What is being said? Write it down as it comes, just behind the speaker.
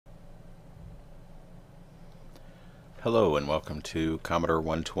Hello and welcome to Commodore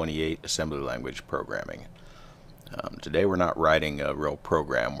 128 Assembly Language Programming. Today we're not writing a real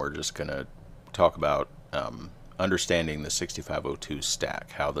program, we're just going to talk about understanding the 6502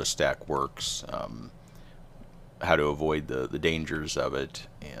 stack, how the stack works, how to avoid the dangers of it,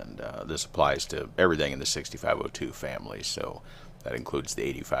 and this applies to everything in the 6502 family, so that includes the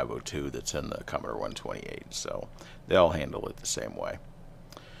 8502 that's in the Commodore 128, so they all handle it the same way.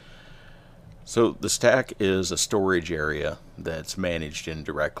 So the stack is a storage area that's managed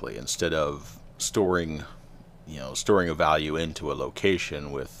indirectly. Instead of storing a value into a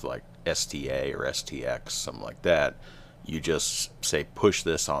location with like STA or STX, something like that, you just say push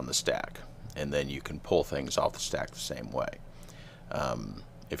this on the stack, and then you can pull things off the stack the same way.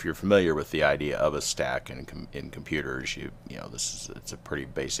 If you're familiar with the idea of a stack in computers, it's a pretty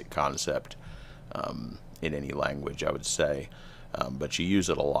basic concept in any language, I would say. But you use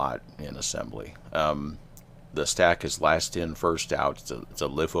it a lot in assembly. The stack is last in, first out. It's a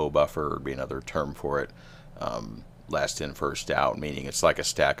LIFO buffer, would be another term for it. Last in, first out, meaning it's like a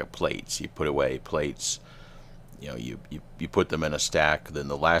stack of plates. You put away plates, you put them in a stack, then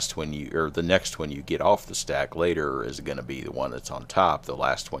the next one you get off the stack later is going to be the one that's on top, the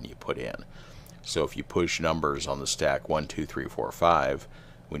last one you put in. So if you push numbers on the stack 1, 2, 3, 4, 5,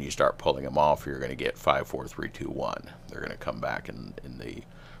 when you start pulling them off, you're going to get 5, 4, 3, 2, 1. They're going to come back in the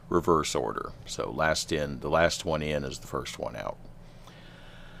reverse order. So last in, the last one in is the first one out.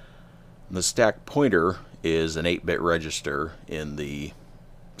 The stack pointer is an 8-bit register in the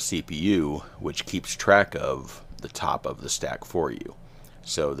CPU, which keeps track of the top of the stack for you,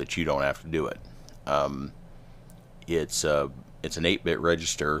 so that you don't have to do it. It's an 8-bit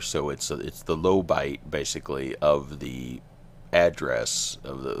register, so it's the low byte basically of the address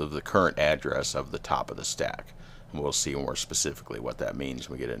of the current address of the top of the stack, and we'll see more specifically what that means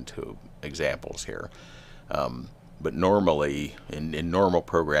when we get into examples here. But normally in normal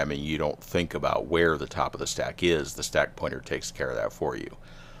programming, you don't think about where the top of the stack is. The stack pointer takes care of that for you.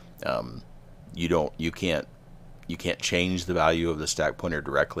 You can't change the value of the stack pointer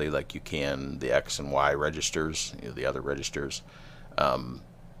directly like you can the X and Y registers, the other registers.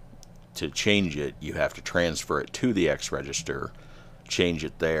 To change it, you have to transfer it to the X register, change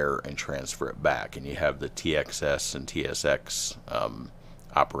it there, and transfer it back. And you have the TXS and TSX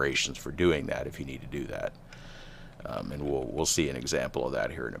operations for doing that if you need to do that. And we'll see an example of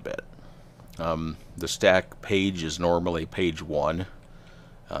that here in a bit. The stack page is normally page 1.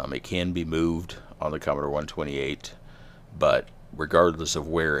 It can be moved on the Commodore 128, but regardless of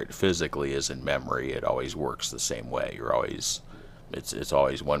where it physically is in memory, it always works the same way. It's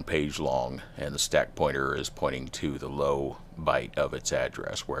always one page long, and the stack pointer is pointing to the low byte of its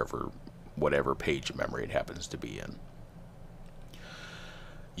address, whatever page of memory it happens to be in.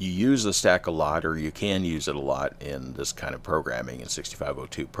 You use the stack a lot, or you can use it a lot in this kind of programming, in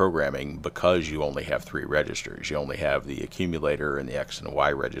 6502 programming, because you only have 3 registers. You only have the accumulator and the X and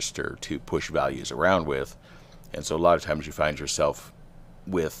Y register to push values around with, and so a lot of times you find yourself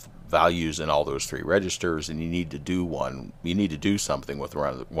with values in all those 3 registers, and you need to do something with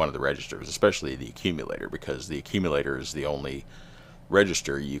one of the registers, especially the accumulator, because the accumulator is the only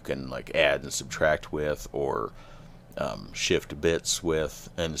register you can like add and subtract with, or shift bits with.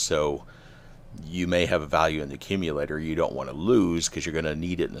 And so you may have a value in the accumulator you don't want to lose because you're going to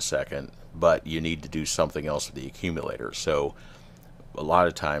need it in a second, but you need to do something else with the accumulator. So a lot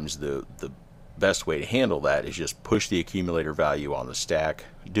of times the best way to handle that is just push the accumulator value on the stack,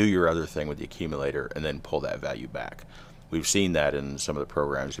 do your other thing with the accumulator, and then pull that value back. We've seen that in some of the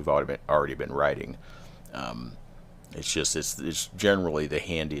programs we've already been writing. It's generally the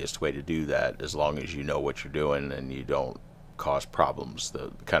handiest way to do that, as long as you know what you're doing and you don't cause problems,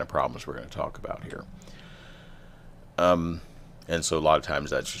 the kind of problems we're going to talk about here. And so a lot of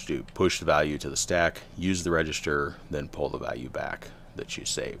times that's just to push the value to the stack, use the register, then pull the value back that you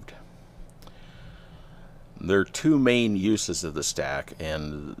saved. There are 2 main uses of the stack,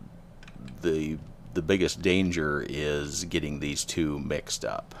 and the biggest danger is getting these 2 mixed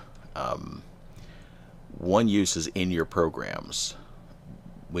up. One use is in your programs,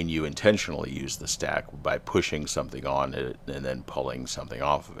 when you intentionally use the stack by pushing something on it and then pulling something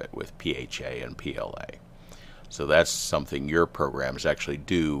off of it with PHA and PLA. So that's something your programs actually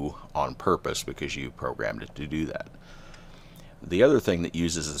do on purpose because you programmed it to do that. The other thing that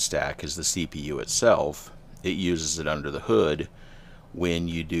uses the stack is the CPU itself. It uses it under the hood when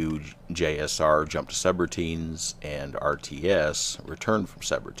you do JSR, jump to subroutines, and RTS, return from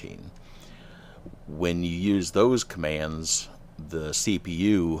subroutine. When you use those commands, the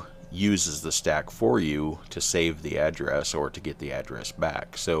CPU uses the stack for you to save the address or to get the address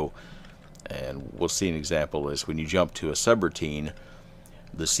back. So And we'll see an example is when you jump to a subroutine,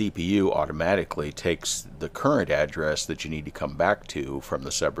 the CPU automatically takes the current address that you need to come back to from the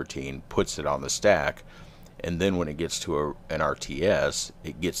subroutine, puts it on the stack, and then when it gets to an RTS,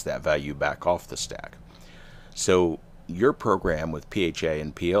 it gets that value back off the stack. So your program with PHA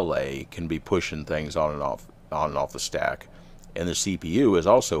and PLA can be pushing things on and off the stack, and the CPU is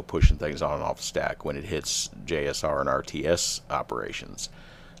also pushing things on and off the stack when it hits JSR and RTS operations.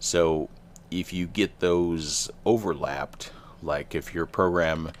 So if you get those overlapped, like if your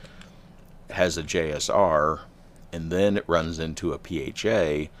program has a JSR and then it runs into a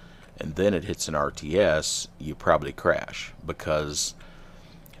PHA and then it hits an RTS, you probably crash, because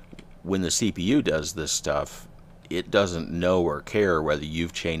when the CPU does this stuff, it doesn't know or care whether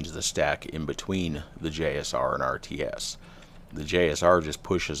you've changed the stack in between the JSR and RTS. The JSR just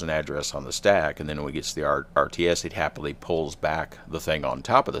pushes an address on the stack, and then when it gets to the RTS, it happily pulls back the thing on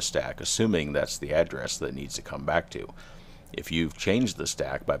top of the stack, assuming that's the address that it needs to come back to. If you've changed the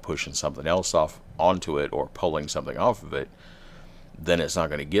stack by pushing something else off onto it or pulling something off of it, then it's not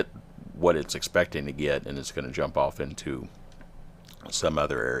going to get what it's expecting to get, and it's going to jump off into some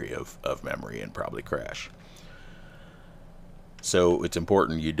other area of memory and probably crash. So it's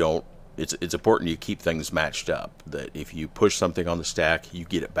important you don't. It's important you keep things matched up, that if you push something on the stack, you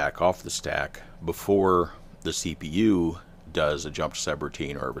get it back off the stack before the CPU does a jump to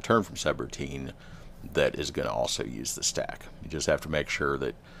subroutine or a return from subroutine that is going to also use the stack. You just have to make sure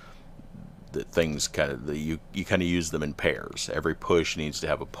that things kind of you kind of use them in pairs. Every push needs to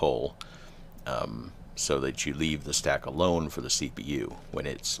have a pull, so that you leave the stack alone for the CPU when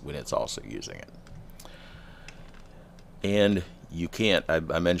it's also using it. And you can't,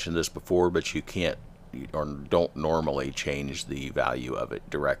 I mentioned this before, but you can't or don't normally change the value of it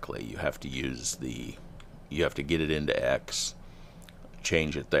directly. You have to get it into X,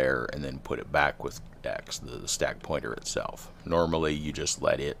 change it there, and then put it back with X, the stack pointer itself. Normally you just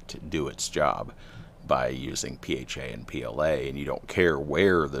let it do its job by using PHA and PLA, and you don't care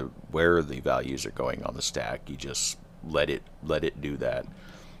where the values are going on the stack. You just let it do that,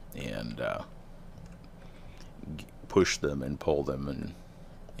 and push them and pull them,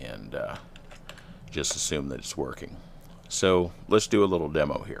 and just assume that it's working. So let's do a little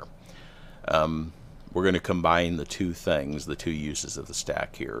demo here. We're going to combine the two things, the two uses of the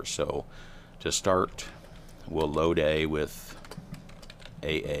stack here. So to start, we'll load A with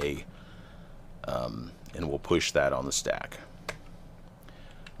AA, and we'll push that on the stack.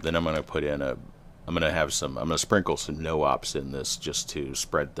 Then I'm going to put in I'm going to sprinkle some no-ops in this just to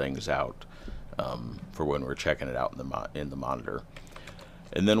spread things out for when we're checking it out in the monitor.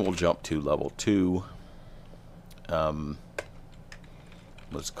 And then we'll jump to level 2.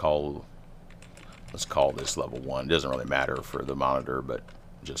 Let's call this level 1. It doesn't really matter for the monitor, but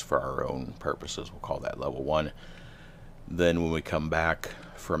just for our own purposes, we'll call that level 1. Then when we come back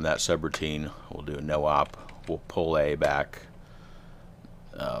from that subroutine, we'll do a no-op. We'll pull A back,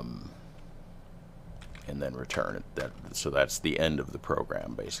 and then return it. So that's the end of the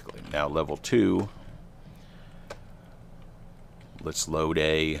program, basically. Now level 2, let's load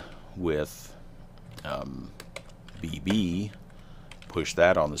A with BB, push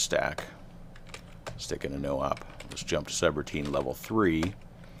that on the stack, stick in a no-op. Let's jump to subroutine level 3,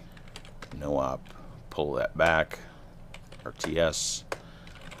 no-op, pull that back, RTS,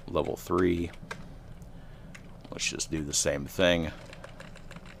 level 3. Let's just do the same thing,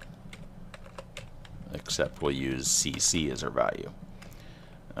 except we'll use CC as our value.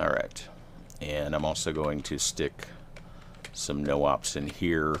 Alright, and I'm also going to stick some no-ops in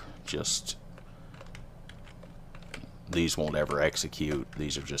here. Just these won't ever execute.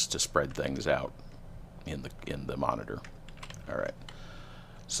 These are just to spread things out in the monitor. Alright,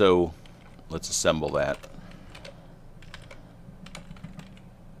 so let's assemble that.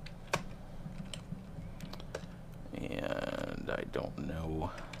 And I don't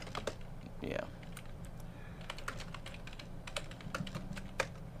know. Yeah.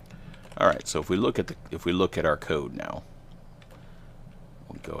 Alright, so if we look at our code now,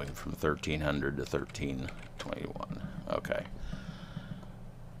 we're going from 1300 to 1321. Okay.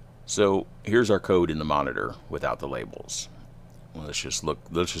 So here's our code in the monitor without the labels. Well, let's just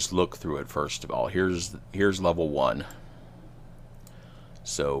look through it first of all. Here's level 1.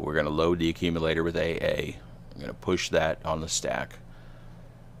 So we're going to load the accumulator with AA. We're going to push that on the stack.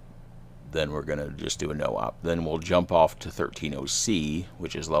 Then we're going to just do a no-op. Then we'll jump off to 13.0C,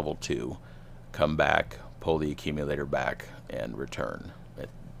 which is level 2, come back, pull the accumulator back, and return at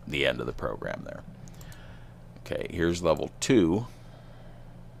the end of the program there. Okay, here's level 2.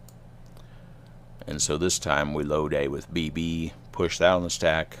 And so this time we load A with BB, push that on the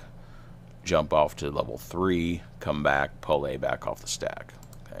stack, jump off to level 3, come back, pull A back off the stack.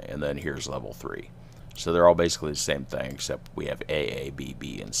 Okay, and then here's level 3. So they're all basically the same thing, except we have AA,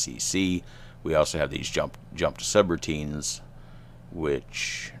 BB, and CC. We also have these jump to subroutines,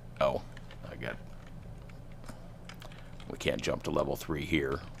 which, oh, we can't jump to level 3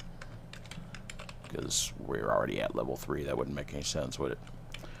 here because we're already at level 3. That wouldn't make any sense, would it?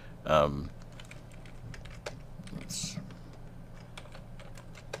 I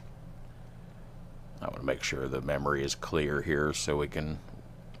want to make sure the memory is clear here so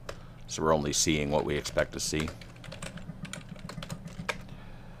we're only seeing what we expect to see.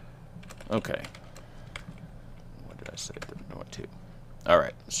 Okay. What did I say? What 2?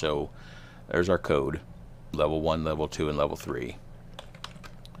 Alright, so there's our code. Level 1, level 2, and level 3.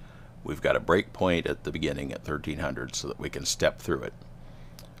 We've got a breakpoint at the beginning at 1300 so that we can step through it.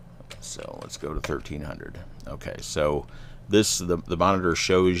 So let's go to 1300. Okay, so the monitor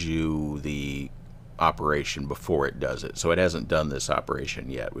shows you the operation before it does it. So it hasn't done this operation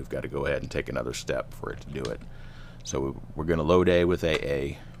yet. We've got to go ahead and take another step for it to do it. So we're going to load A with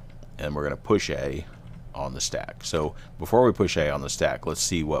AA, and we're going to push A on the stack. So before we push A on the stack, let's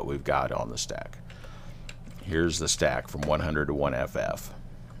see what we've got on the stack. Here's the stack from 100 to 1FF.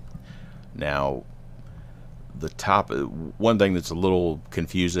 Now, the top, one thing that's a little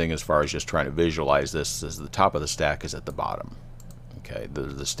confusing as far as just trying to visualize this is the top of the stack is at the bottom. Okay,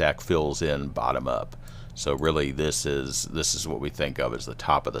 the stack fills in bottom up. So really this is what we think of as the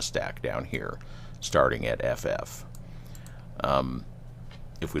top of the stack down here, starting at FF.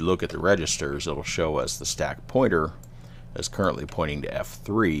 If we look at the registers, it'll show us the stack pointer is currently pointing to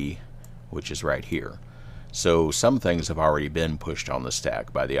F3, which is right here. So some things have already been pushed on the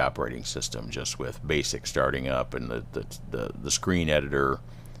stack by the operating system, just with BASIC starting up and the screen editor.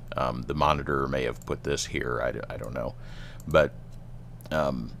 The monitor may have put this here, I don't know. But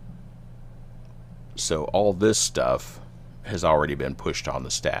so all this stuff has already been pushed on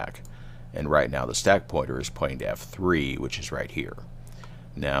the stack. And right now the stack pointer is pointing to F3, which is right here.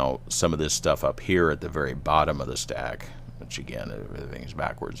 Now some of this stuff up here at the very bottom of the stack, which again, everything's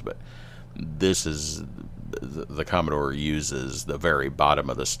backwards, but this is the Commodore uses the very bottom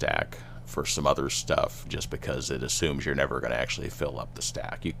of the stack for some other stuff just because it assumes you're never going to actually fill up the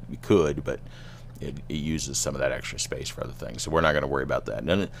stack. You could, but it uses some of that extra space for other things. So we're not going to worry about that.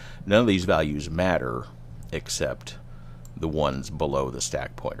 None of these values matter except the ones below the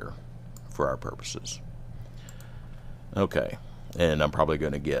stack pointer for our purposes. Okay. And I'm probably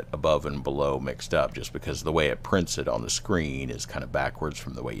going to get above and below mixed up just because the way it prints it on the screen is kind of backwards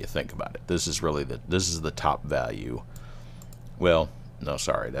from the way you think about it. This is really this is the top value. Well, no,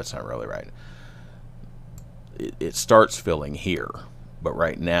 sorry, that's not really right. It starts filling here, but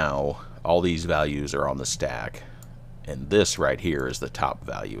right now all these values are on the stack, and this right here is the top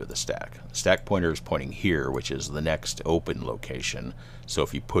value of the stack. The stack pointer is pointing here, which is the next open location. So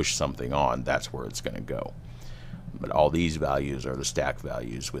if you push something on, that's where it's going to go. But all these values are the stack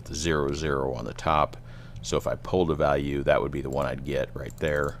values with the 0, 0 on the top. So if I pulled a value, that would be the one I'd get right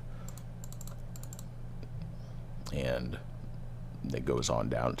there. And it goes on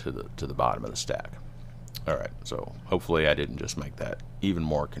down to the bottom of the stack. Alright, so hopefully I didn't just make that even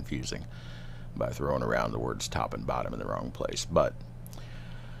more confusing by throwing around the words top and bottom in the wrong place. But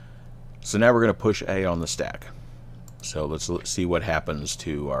so now we're going to push A on the stack. So let's see what happens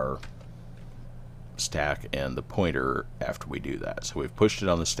to our stack and the pointer after we do that. So we've pushed it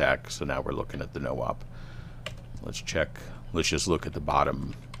on the stack, so now we're looking at the no-op. Let's check, let's just look at the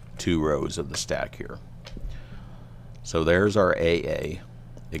bottom 2 rows of the stack here. So there's our AA.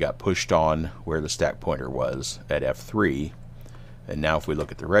 It got pushed on where the stack pointer was at F3, and now if we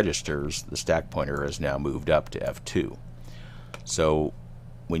look at the registers, the stack pointer has now moved up to F2. So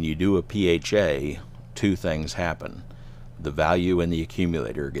when you do a PHA, 2 things happen. The value in the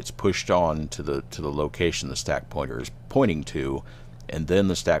accumulator gets pushed on to the location the stack pointer is pointing to, and then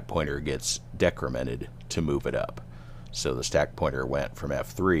the stack pointer gets decremented to move it up. So the stack pointer went from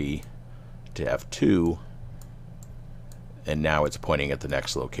F3 to F2, and now it's pointing at the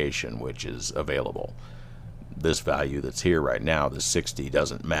next location which is available. This value that's here right now, the 60,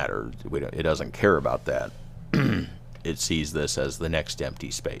 doesn't matter. It doesn't care about that. It sees this as the next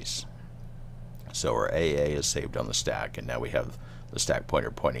empty space. So our AA is saved on the stack, and now we have the stack pointer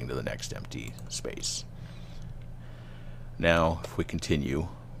pointing to the next empty space. Now, if we continue,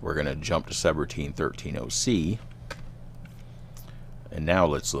 we're going to jump to subroutine 13.0C, and now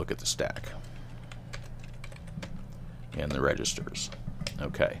let's look at the stack and the registers.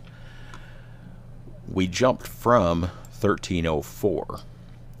 Okay. We jumped from 13.04.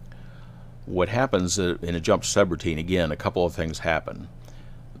 What happens in a jump to subroutine, again, a couple of things happen.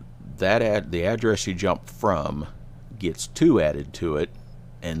 the address you jumped from gets 2 added to it,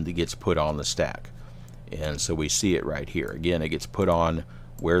 and it gets put on the stack. And so we see it right here. Again, it gets put on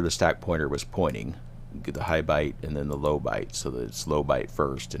where the stack pointer was pointing, the high byte and then the low byte, so that it's low byte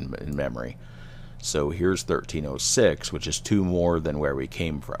first in memory. So here's 1306, which is 2 more than where we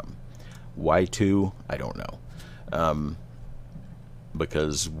came from. Why 2? I don't know.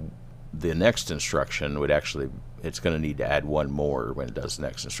 Because the next instruction would actually, it's going to need to add 1 more when it does the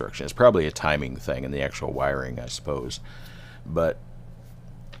next instruction. It's probably a timing thing in the actual wiring, I suppose. But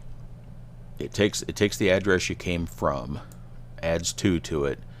it takes the address you came from, adds 2 to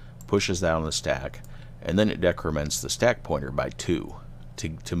it, pushes that on the stack, and then it decrements the stack pointer by 2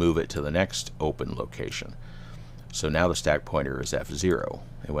 to move it to the next open location. So now the stack pointer is F0.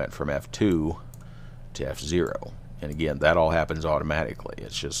 It went from F2 to F0. And again, that all happens automatically.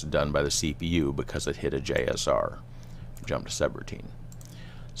 It's just done by the CPU because it hit a JSR, jump to subroutine.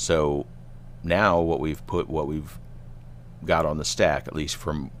 So now what we've got on the stack, at least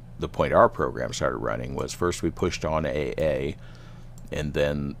from the point our program started running, was first we pushed on AA, and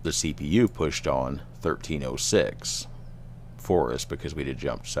then the CPU pushed on 1306 for us because we did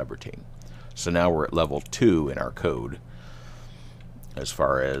jump to subroutine. So now we're at level 2 in our code as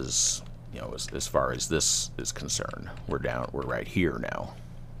far as, you know, as far as this is concerned. We're right here now,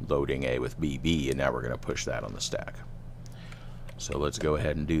 loading A with BB, and now we're going to push that on the stack. So let's go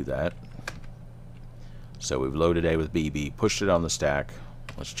ahead and do that. So we've loaded A with BB, pushed it on the stack.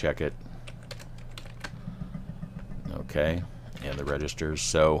 Let's check it. Okay, and the registers.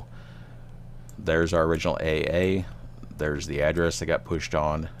 So there's our original AA. There's the address that got pushed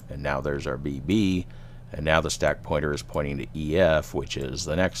on, and now there's our BB, and now the stack pointer is pointing to EF, which is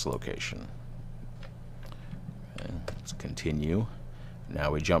the next location. Okay, let's continue.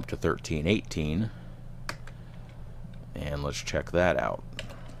 Now we jump to 1318, and let's check that out.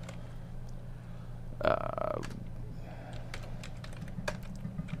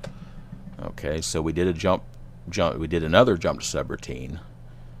 Okay, so we did we did another jump to subroutine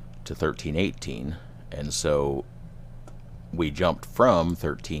to 1318, and so we jumped from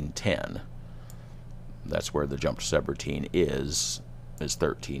 1310. That's where the jump to subroutine is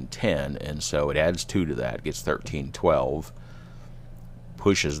 1310, and so it adds 2 to that, gets 1312,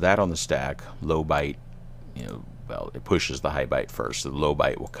 pushes that on the stack, low byte, you know, well, it pushes the high byte first, so the low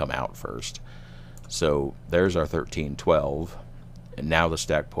byte will come out first. So there's our 1312, and now the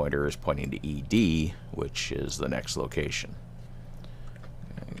stack pointer is pointing to ED, which is the next location.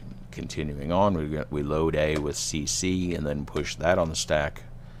 Continuing on, we load A with CC and then push that on the stack.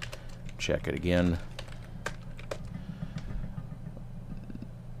 Check it again.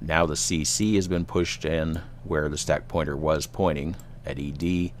 Now the CC has been pushed in where the stack pointer was pointing at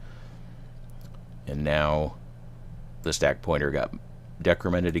ED, and now the stack pointer got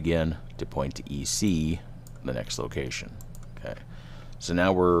decremented again to point to EC, the next location. Okay, so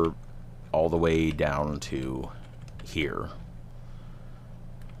now we're all the way down to here.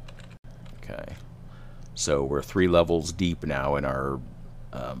 Okay, so we're 3 levels deep now in our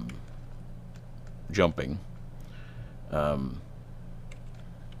jumping.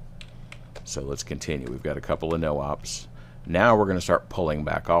 So let's continue. We've got a couple of no-ops. Now we're going to start pulling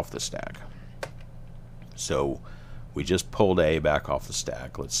back off the stack. So we just pulled A back off the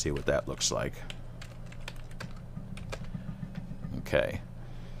stack. Let's see what that looks like. Okay.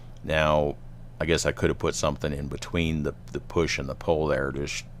 Now, I guess I could have put something in between the push and the pull there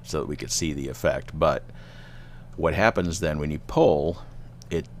just so that we could see the effect. But what happens then when you pull,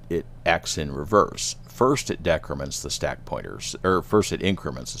 it acts in reverse. First it decrements the stack pointers, or first it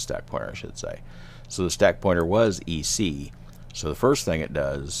increments the stack pointer, I should say. So the stack pointer was EC. So the first thing it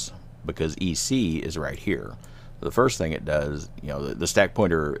does, because EC is right here, the first thing it does, you know, the stack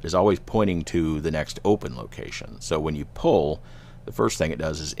pointer is always pointing to the next open location. So when you pull, the first thing it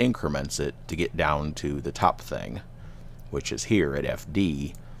does is increments it to get down to the top thing, which is here at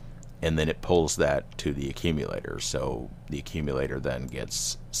FD, and then it pulls that to the accumulator. So the accumulator then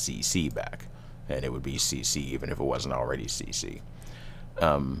gets CC back, and it would be CC even if it wasn't already CC.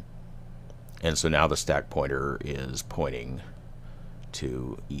 And so now the stack pointer is pointing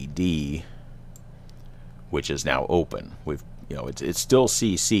to ED, which is now open. We've, you know, it's still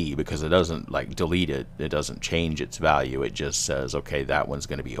CC because it doesn't like delete it. It doesn't change its value. It just says, okay, that one's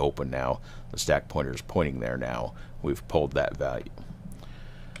going to be open now. The stack pointer is pointing there now. We've pulled that value.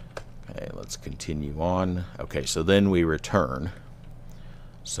 Okay, let's continue on. Okay, so then we return.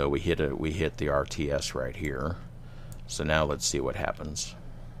 So we hit the RTS right here. So now let's see what happens.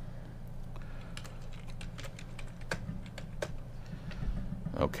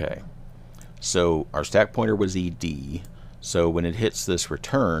 Okay, so our stack pointer was ED. So when it hits this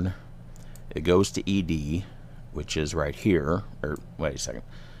return, It goes to ED, which is right here, or wait a second,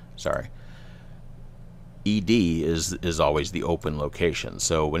 sorry. ED is always the open location.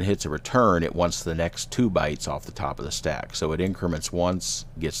 So when it hits a return, it wants the next 2 bytes off the top of the stack. So it increments once,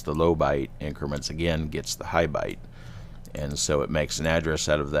 gets the low byte, increments again, gets the high byte. And so it makes an address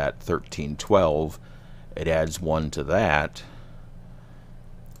out of that 1312. It adds 1 to that,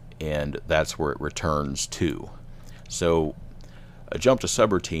 and that's where it returns to. So a jump to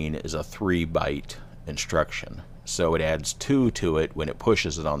subroutine is a 3 byte instruction. So it adds 2 to it when it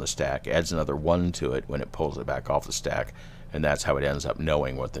pushes it on the stack, adds another 1 to it when it pulls it back off the stack, and that's how it ends up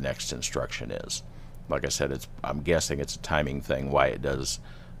knowing what the next instruction is. Like I said, I'm guessing it's a timing thing, why it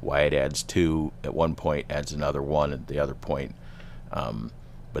adds 2 at one point, adds another 1 at the other point.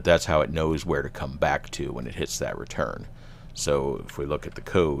 But that's how it knows where to come back to when it hits that return. So if we look at the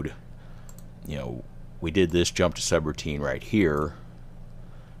code, you know, we did this jump to subroutine right here,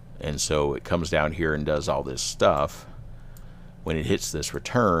 and so it comes down here and does all this stuff. When it hits this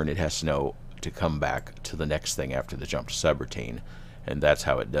return, it has to know to come back to the next thing after the jump to subroutine, and that's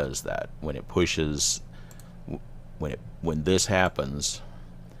how it does that. When it pushes, when this happens,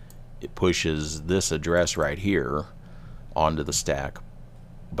 it pushes this address right here onto the stack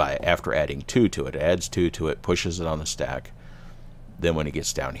after adding 2 to it. It adds 2 to it, pushes it on the stack. Then when it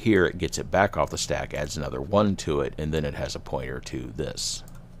gets down here, it gets it back off the stack, adds another 1 to it, and then it has a pointer to this.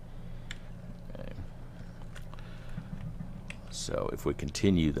 Okay. So if we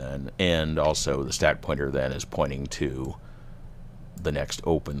continue then, and also the stack pointer then is pointing to the next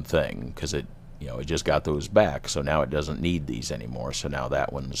open thing, because it just got those back, so now it doesn't need these anymore. So now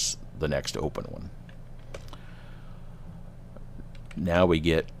that one's the next open one. Now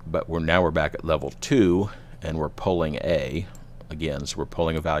we're back at level 2, and we're pulling A again. So we're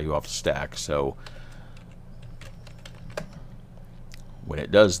pulling a value off the stack. So when it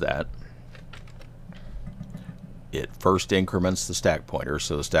does that, it first increments the stack pointer.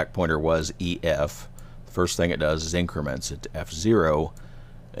 So the stack pointer was EF. The first thing it does is increments it to F0,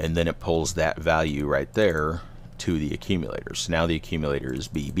 and then it pulls that value right there to the accumulator. So now the accumulator is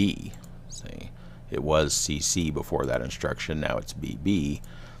BB. See, it was CC before that instruction, now it's BB,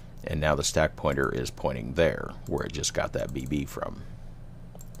 and now the stack pointer is pointing there where it just got that BB from.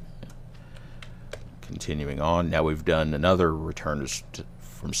 Continuing on, now we've done another return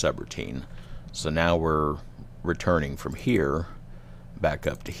from subroutine. So now we're returning from here back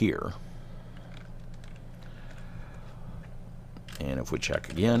up to here. And if we check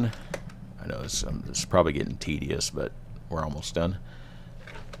again, I know this is probably getting tedious, but we're almost done.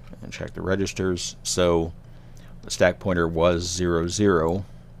 And check the registers. So the stack pointer was 0, 0.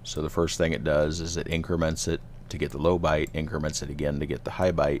 So the first thing it does is it increments it to get the low byte, increments it again to get the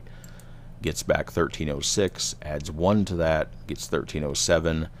high byte, gets back 1306, adds 1 to that, gets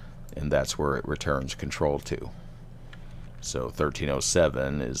 1307, and that's where it returns control to. So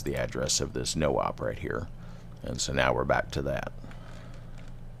 1307 is the address of this no op right here. And so now we're back to that.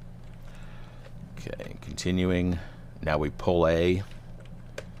 Okay, continuing. Now we pull A.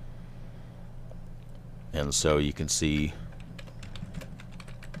 And so you can see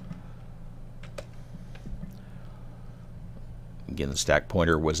again the stack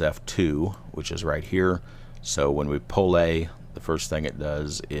pointer was F2, which is right here. So when we pull A, the first thing it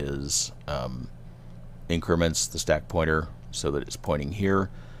does is increments the stack pointer so that it's pointing here,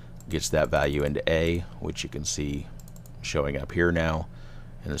 gets that value into A, which you can see showing up here now,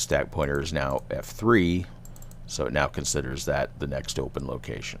 and the stack pointer is now F3, so it now considers that the next open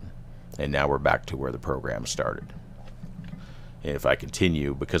location. And now we're back to where the program started. And if I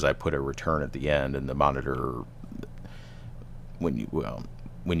continue, because I put a return at the end, and the monitor, when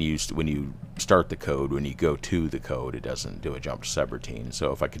you start the code, when you go to the code, it doesn't do a jump to subroutine.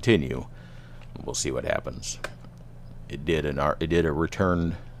 So if I continue, we'll see what happens. It did a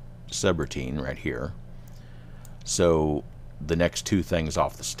return subroutine right here. So the next 2 things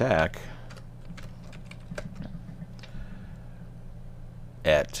off the stack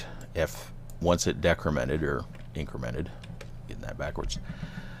at F, once it decremented or incremented, getting that backwards,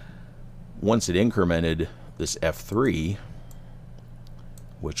 once it incremented this F3,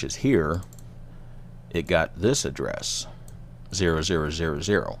 which is here, it got this address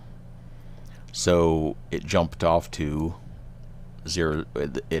 0000. So it jumped off to 0.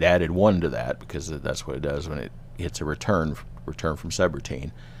 It added 1 to that because that's what it does when it hits a return from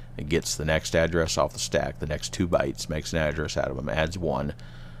subroutine. It gets the next address off the stack, the next 2 bytes, makes an address out of them, adds 1.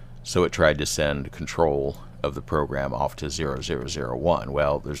 So it tried to send control of the program off to 0001.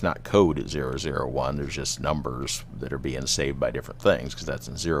 Well, there's not code at 001, there's just numbers that are being saved by different things because that's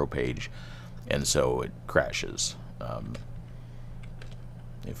in 0 page, and so it crashes.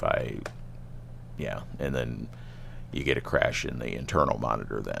 If I Yeah, and then you get a crash in the internal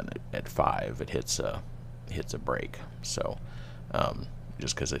monitor. Then at 5, it hits a break. So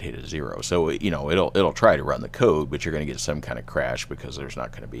just because it hit a 0, so it'll try to run the code, but you're going to get some kind of crash because there's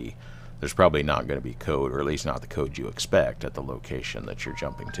probably not going to be code, or at least not the code you expect at the location that you're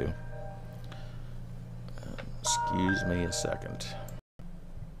jumping to. Excuse me a second.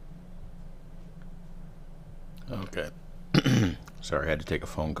 Okay. Sorry, I had to take a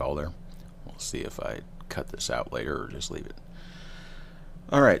phone call there. We'll see if I cut this out later or just leave it.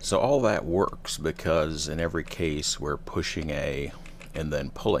 Alright, so all that works because in every case we're pushing A and then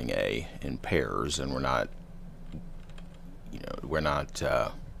pulling A in pairs, and we're not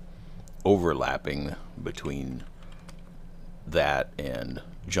overlapping between that and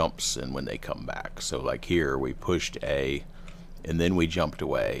jumps and when they come back. So like here, we pushed A and then we jumped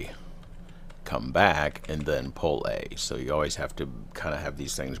away, come back, and then pull A. So you always have to kind of have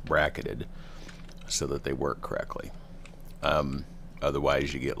these things bracketed so that they work correctly.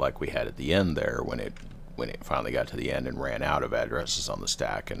 Otherwise you get like we had at the end there when it finally got to the end and ran out of addresses on the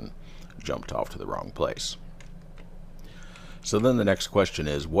stack and jumped off to the wrong place. So then the next question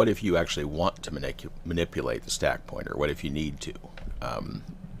is, what if you actually want to manipulate the stack pointer? What if you need to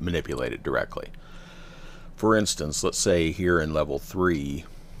manipulate it directly? For instance, let's say here in level 3,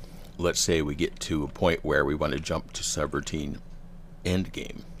 let's say we get to a point where we want to jump to subroutine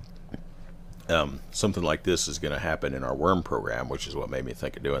endgame. Something like this is going to happen in our worm program, which is what made me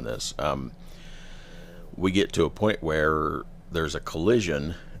think of doing this. We get to a point where there's a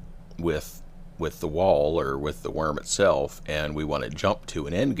collision with the wall or with the worm itself, and we want to jump to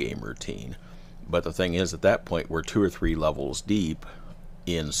an endgame routine. But the thing is, at that point we're 2 or 3 levels deep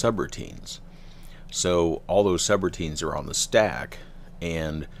in subroutines. So all those subroutines are on the stack,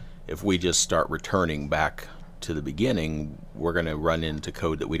 and if we just start returning back to the beginning, we're going to run into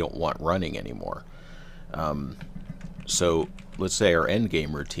code that we don't want running anymore. So let's say our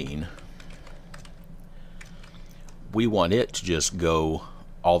endgame routine, we want it to just go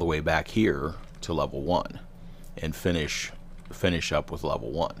all the way back here to level 1 and finish up with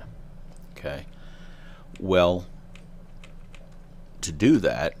level 1. Okay. Well, to do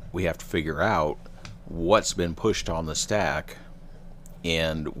that, we have to figure out what's been pushed on the stack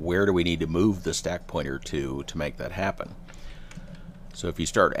and where do we need to move the stack pointer to make that happen. So if you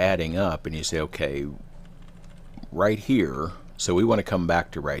start adding up and you say, okay, right here, so we want to come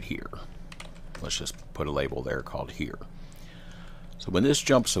back to right here. Let's just put a label there called here. So when this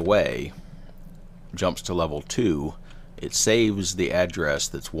jumps away, jumps to level 2, it saves the address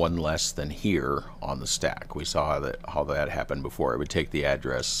that's 1 less than here on the stack. We saw how that happened before. It would take the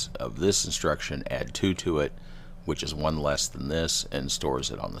address of this instruction, add 2 to it, which is 1 less than this, and stores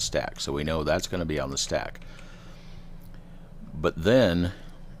it on the stack. So we know that's going to be on the stack. But then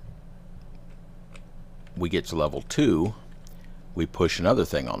we get to level 2, we push another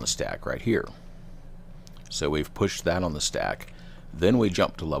thing on the stack right here. So we've pushed that on the stack. Then we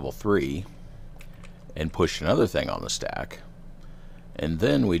jump to level 3 and push another thing on the stack. And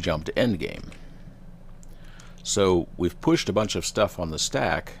then we jump to endgame. So we've pushed a bunch of stuff on the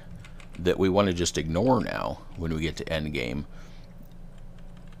stack that we want to just ignore now when we get to endgame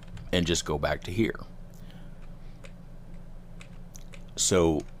and just go back to here.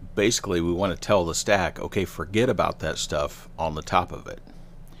 So basically we want to tell the stack, okay, forget about that stuff on the top of it.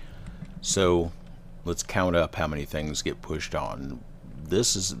 So let's count up how many things get pushed on.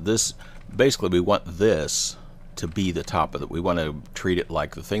 Basically we want this to be the top of it. We want to treat it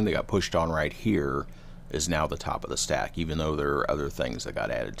like the thing that got pushed on right here is now the top of the stack, even though there are other things that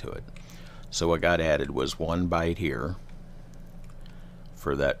got added to it. So what got added was 1 byte here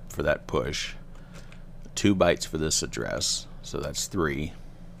for that push, 2 bytes for this address, so that's 3,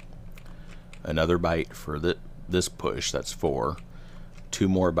 another byte for this push, that's 4, 2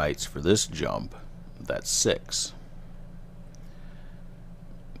 more bytes for this jump, that's 6.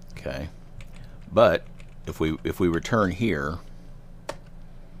 Okay, but if we return here,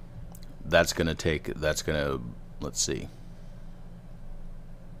 that's gonna let's see.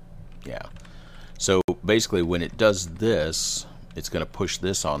 Yeah. So basically when it does this, it's going to push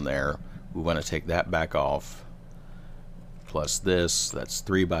this on there. We want to take that back off, plus this, that's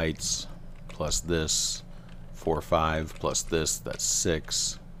 3 bytes, plus this, 4, 5, plus this, that's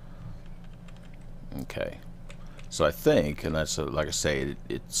 6. Okay. So I think, and that's like I say,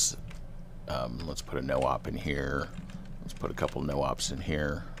 it's let's put a no op in here. Let's put a couple no ops in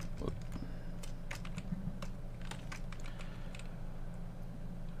here.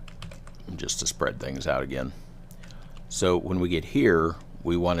 Just to spread things out again. So when we get here,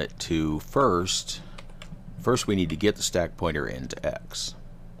 we want it to first we need to get the stack pointer into X.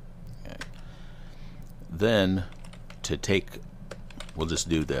 Okay. Then to take, we'll just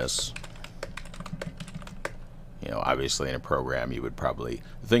do this. You know, obviously in a program you would probably,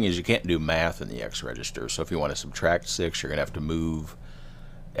 the thing is you can't do math in the X register, so if you want to subtract 6, you're going to have to move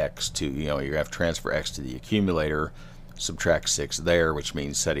X to, you know, you're going to have to transfer X to the accumulator, subtract 6 there, which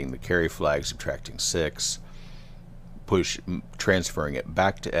means setting the carry flag, subtracting 6, transferring it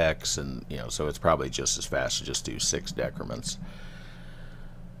back to X, and, you know, so it's probably just as fast to just do 6 decrements.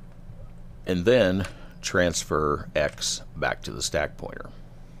 And then transfer X back to the stack pointer.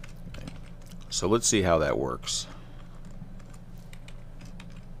 Okay. So let's see how that works.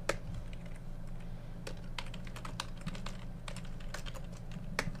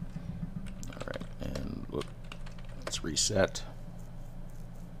 Alright, and let's reset.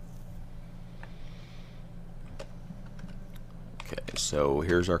 Okay, so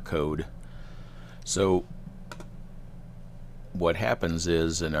here's our code. So what happens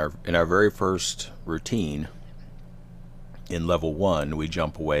is in our very first routine in level 1 we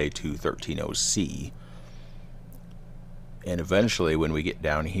jump away to 13.0C, and eventually when we get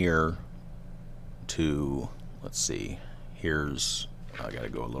down here to, let's see, here's, I gotta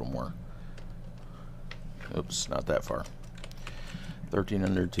go a little more, oops, not that far,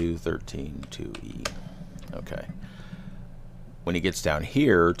 1300 to 13.2E. Okay, when he gets down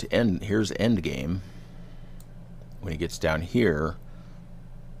here to end, here's end game. When it gets down here,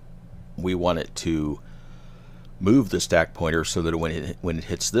 we want it to move the stack pointer so that when it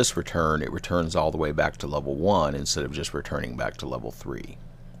hits this return, it returns all the way back to level 1 instead of just returning back to level 3.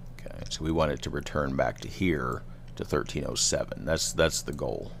 Okay, so we want it to return back to here to 13.07. That's the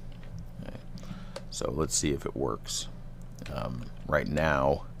goal. Okay. So let's see if it works. Right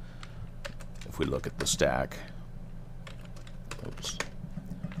now, if we look at the stack, oops.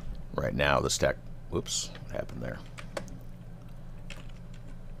 Right now the stack, whoops, what happened there?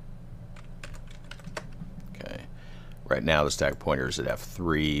 Okay, right now the stack pointer is at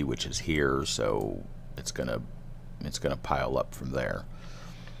F3, which is here, so it's gonna pile up from there.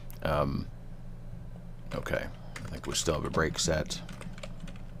 Okay, I think we still have a break set.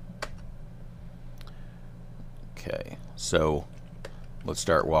 Okay, so let's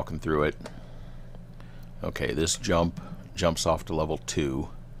start walking through it. Okay, this jumps off to level 2.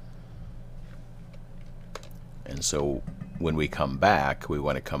 And so when we come back, we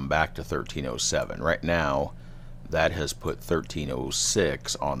want to come back to 13.07. Right now, that has put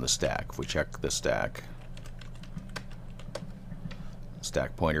 13.06 on the stack. If we check the stack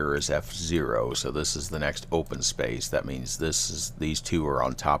pointer is F0, so this is the next open space. That means these two are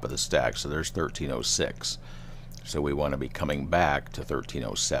on top of the stack, so there's 13.06. So we want to be coming back to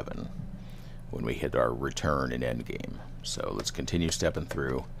 13.07 when we hit our return and end game. So let's continue stepping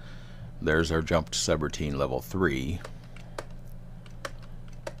through. There's our jump to subroutine level 3.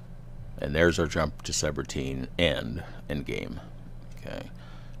 And there's our jump to subroutine end game. Okay.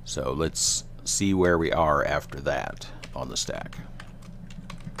 So let's see where we are after that on the stack.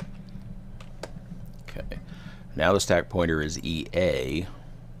 Okay. Now the stack pointer is EA,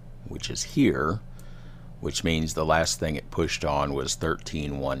 which is here, which means the last thing it pushed on was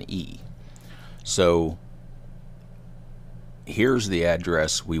 13.1E. So here's the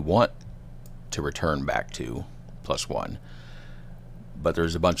address we want to return back to, +1, but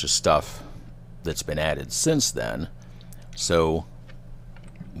there's a bunch of stuff that's been added since then, so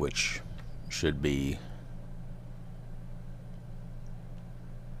which should be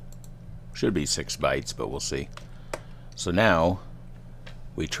 6 bytes, but we'll see. So now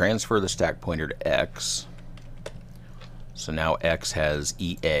we transfer the stack pointer to X, so now X has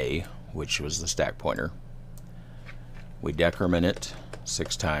EA, which was the stack pointer. We decrement it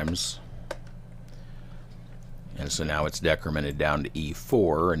 6 times. And so now it's decremented down to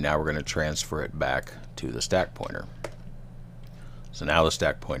E4, and now we're going to transfer it back to the stack pointer. So now the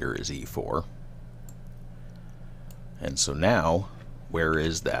stack pointer is E4. And so now, where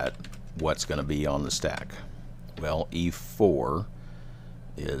is that? What's going to be on the stack? Well, E4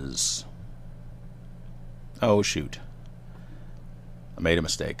 is... oh, shoot. I made a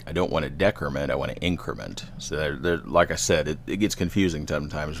mistake. I don't want to decrement, I want to increment. So like I said, it gets confusing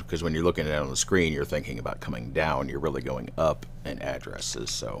sometimes because when you're looking at it on the screen, you're thinking about coming down. You're really going up in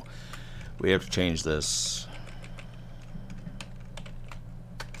addresses. So we have to change this.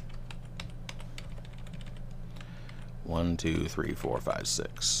 One, 2, 3, 4, 5,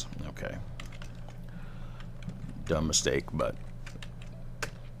 6. Okay. Dumb mistake, but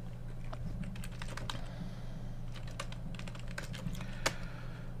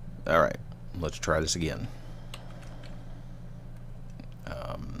alright, let's try this again.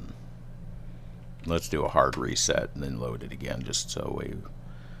 Let's do a hard reset and then load it again just so we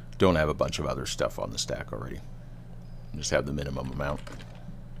don't have a bunch of other stuff on the stack already. Just have the minimum amount.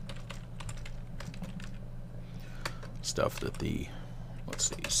 Stuff that the, let's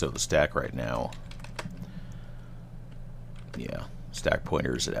see, so the stack right now, yeah, stack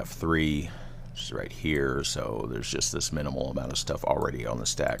pointer is at F3, which is right here, so there's just this minimal amount of stuff already on the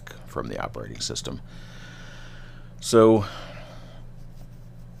stack from the operating system. So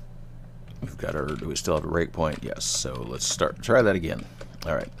we've got our, do we still have a breakpoint? Yes, so let's try that again.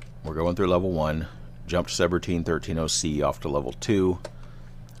 Alright, we're going through level 1, jump to subroutine 13.0C off to level 2,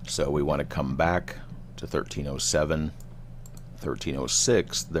 so we want to come back to 13.07.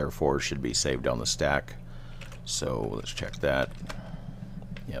 13.06 therefore should be saved on the stack, so let's check that.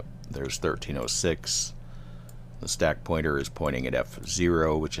 Yep, there's 13.06. The stack pointer is pointing at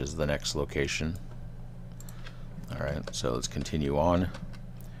F0, which is the next location. Alright, so let's continue on.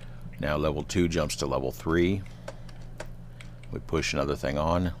 Now level 2 jumps to level 3. We push another thing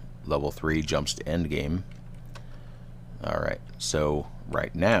on. Level 3 jumps to endgame. Alright, so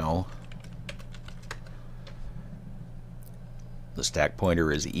right now the stack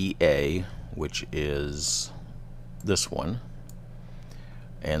pointer is EA, which is this one.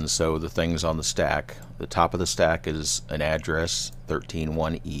 And so the things on the stack, the top of the stack is an address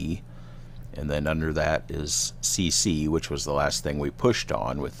 13.1E, and then under that is CC, which was the last thing we pushed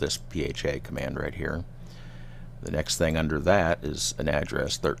on with this PHA command right here. The next thing under that is an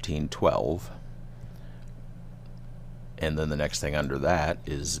address 13.12, and then the next thing under that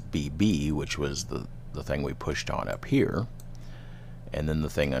is BB, which was the thing we pushed on up here. And then the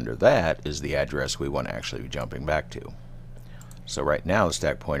thing under that is the address we want to actually be jumping back to. So right now the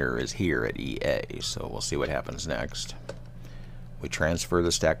stack pointer is here at EA, so we'll see what happens next. We transfer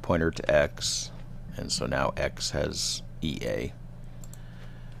the stack pointer to X, and so now X has EA.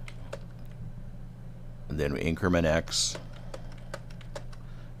 And then we increment X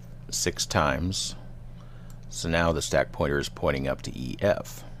 6 times. So now the stack pointer is pointing up to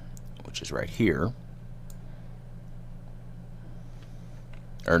EF, which is right here.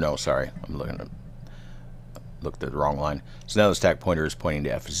 Or no, sorry, I'm looked at the wrong line. So now the stack pointer is pointing to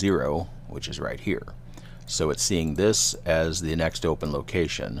F0, which is right here. So it's seeing this as the next open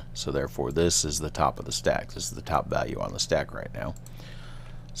location, so therefore this is the top of the stack. This is the top value on the stack right now.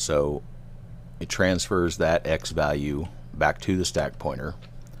 So it transfers that X value back to the stack pointer.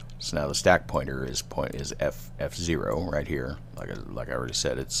 So now the stack pointer is F0 right here. Like I already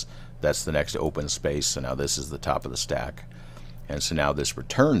said, that's the next open space. So now this is the top of the stack. And so now this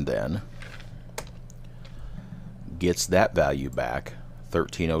return then gets that value back,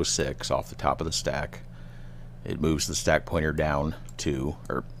 13.06 off the top of the stack. It moves the stack pointer down to,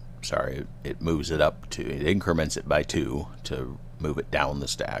 or sorry, it moves it up to, it increments it by 2 to move it down the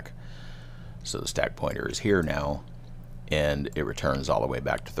stack. So the stack pointer is here now, and it returns all the way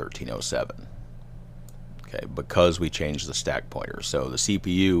back to 13.07. Okay, because we changed the stack pointer. So the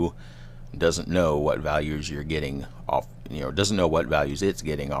CPU doesn't know what values you're getting off, doesn't know what values it's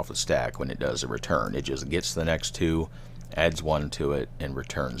getting off the stack when it does a return. It just gets the next 2, adds 1 to it, and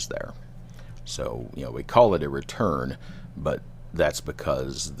returns there. So, we call it a return, but that's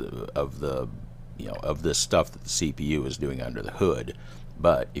because of this stuff that the CPU is doing under the hood.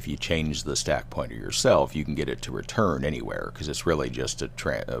 But if you change the stack pointer yourself, you can get it to return anywhere, because it's really just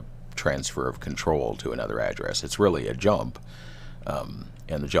a transfer of control to another address. It's really a jump.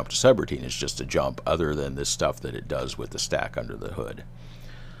 And the jump to subroutine is just a jump other than this stuff that it does with the stack under the hood.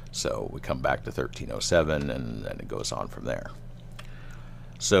 So we come back to 13.07, and then it goes on from there.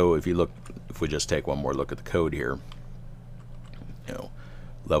 So if we just take one more look at the code here,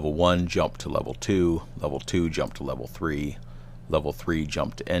 level 1 jump to level 2, level 2 jump to level 3, level 3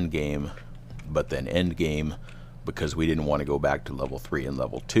 jump to endgame, but then endgame, because we didn't want to go back to level 3 and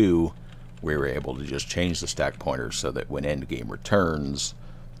level 2, we were able to just change the stack pointer so that when endgame returns,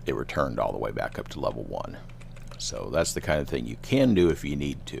 it returned all the way back up to level 1. So that's the kind of thing you can do if you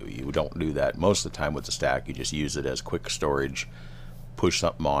need to. You don't do that most of the time with the stack. You just use it as quick storage, push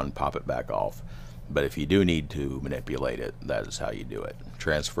something on, pop it back off. But if you do need to manipulate it, that is how you do it.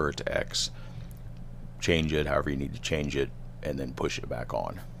 Transfer it to X, change it however you need to change it, and then push it back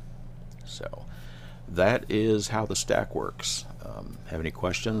on. So that is how the stack works. Have any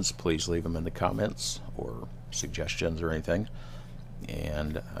questions, please leave them in the comments, or suggestions or anything.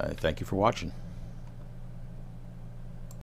 And I thank you for watching.